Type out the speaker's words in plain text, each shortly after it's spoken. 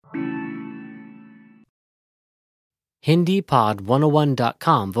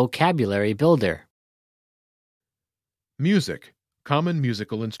HindiPod101.com Vocabulary Builder. Music, common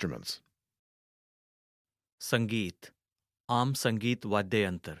musical instruments. संगीत आम संगीत वाद्य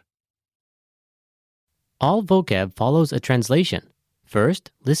यंत्र. All vocab follows a translation.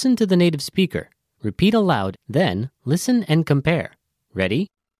 First, listen to the native speaker. Repeat aloud, then listen and compare. Ready?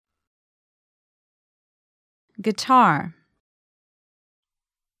 Guitar.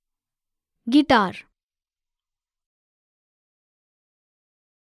 Guitar.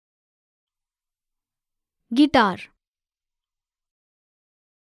 Guitar.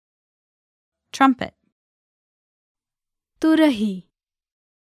 Trumpet. तुरही.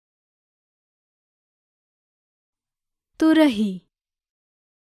 तुरही.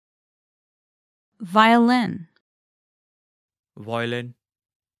 Violin. Violin.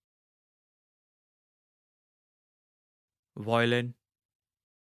 Violin.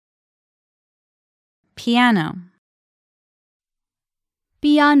 Piano.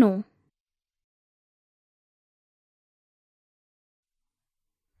 Piano.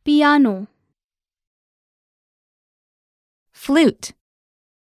 Piano. Flute.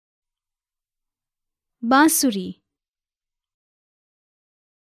 बांसुरी.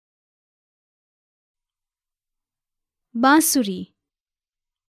 बांसुरी.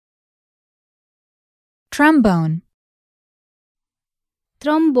 Trombone.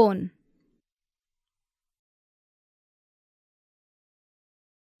 Trombone.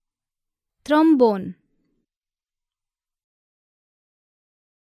 Trombone.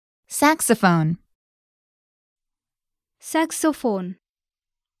 Saxophone. Saxophone.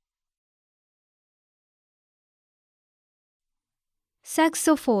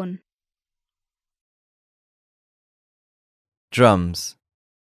 Saxophone. Drums.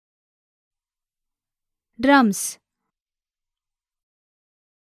 Drums.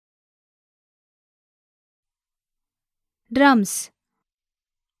 Drums.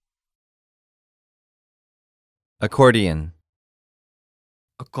 Accordion.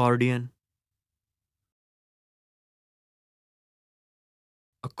 Accordion.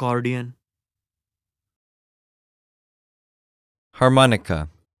 Accordion. Harmonica.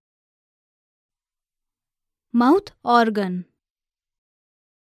 Mouth organ.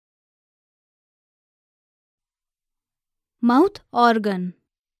 Mouth organ.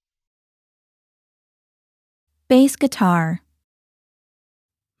 Bass guitar.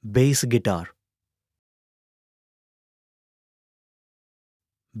 Bass guitar.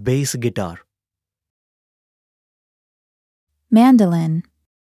 Bass guitar. Mandolin.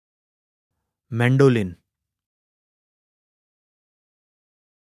 Mandolin.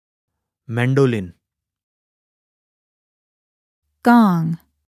 Mandolin. Gong.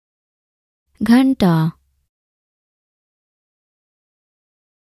 घंटा.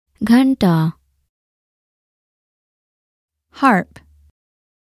 घंटा. Harp.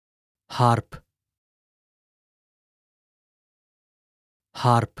 Harp.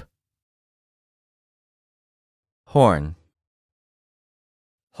 Harp. Horn.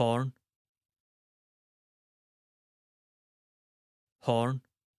 Horn. Horn.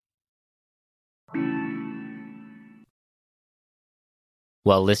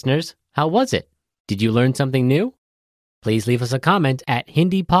 Well, listeners, how was it? Did you learn something new? Please leave us a comment at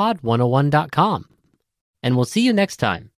HindiPod101.com. And we'll see you next time.